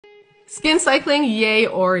Skin cycling, yay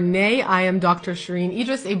or nay? I am Dr. Shireen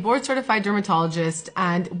Idris, a board-certified dermatologist.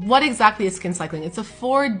 And what exactly is skin cycling? It's a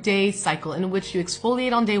 4-day cycle in which you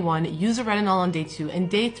exfoliate on day 1, use a retinol on day 2, and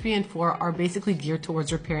day 3 and 4 are basically geared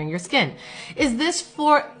towards repairing your skin. Is this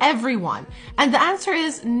for everyone? And the answer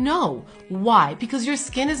is no. Why? Because your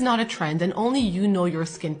skin is not a trend and only you know your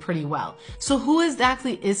skin pretty well. So who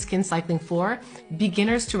exactly is skin cycling for?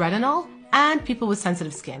 Beginners to retinol? And people with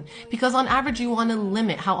sensitive skin. Because on average, you want to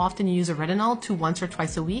limit how often you use a retinol to once or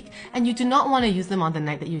twice a week, and you do not want to use them on the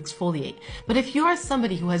night that you exfoliate. But if you are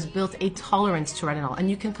somebody who has built a tolerance to retinol and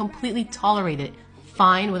you can completely tolerate it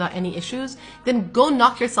fine without any issues, then go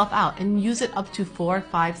knock yourself out and use it up to 4,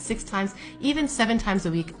 5, 6 times, even 7 times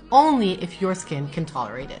a week, only if your skin can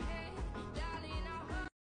tolerate it.